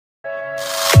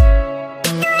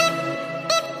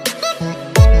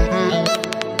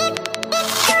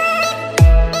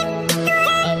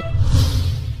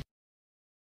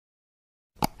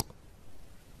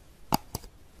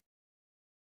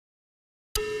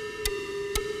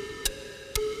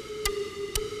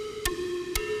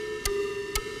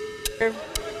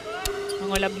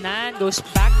Mangulabnan goes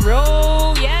back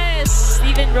row. Yes!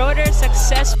 Steven Roeder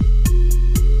successful.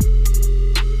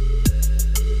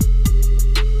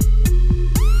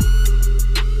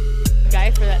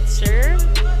 Guy for that serve.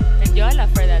 And Yola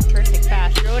for that perfect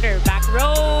pass. Roeder back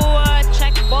row.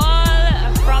 Check ball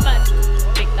from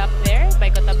picked up there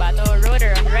by Cotabato. Roeder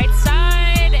on the right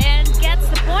side and gets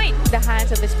the point. The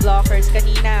hands of his blockers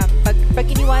kanina. Pag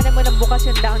iniwanan mo ng bukas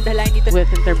yung down the line dito.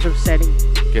 With in terms of setting.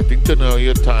 Getting to know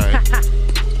your time.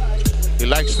 He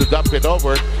likes to dump it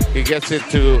over. He gets it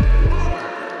to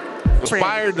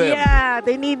inspire them. Yeah,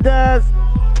 they need a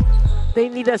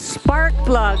spark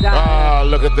plug. Ah,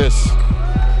 look at this.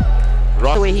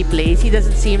 The way he plays, he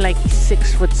doesn't seem like he's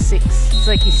 6'6". It's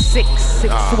like he's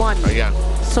 6'1". Yeah.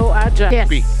 So agile.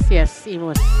 Yes, yes,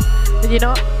 Imus. And you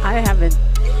know, I haven't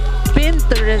been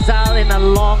to Rizal in a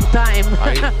long time.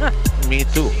 Me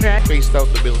too. Right. Faced out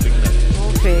the building na.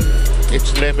 Okay.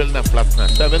 It's level na, flat na.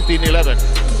 17-11.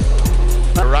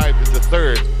 Arrived in the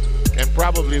third and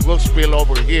probably will spill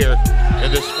over here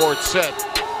in this fourth set.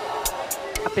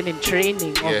 Happened in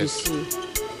training, obviously. Yes.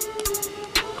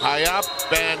 High up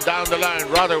and down the line,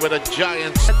 rather with a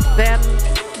giant. But then,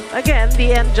 again,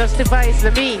 the end justifies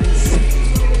the means.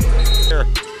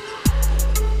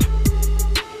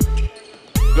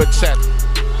 Good set.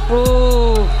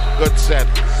 Ooh. Good set.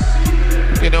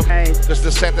 You know, Right. because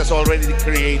the set has already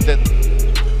created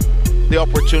the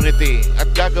opportunity. At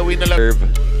gagawin na lang.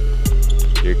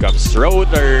 Here comes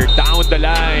Roeder down the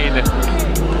line.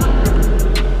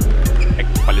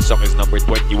 Palisok is number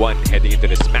 21 heading into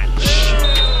this match.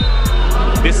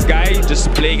 This guy just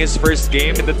playing his first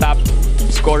game in the top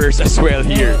scorers as well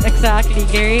here. Exactly.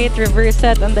 Great reverse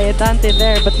set on the Edante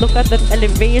there. But look at that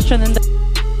elevation and the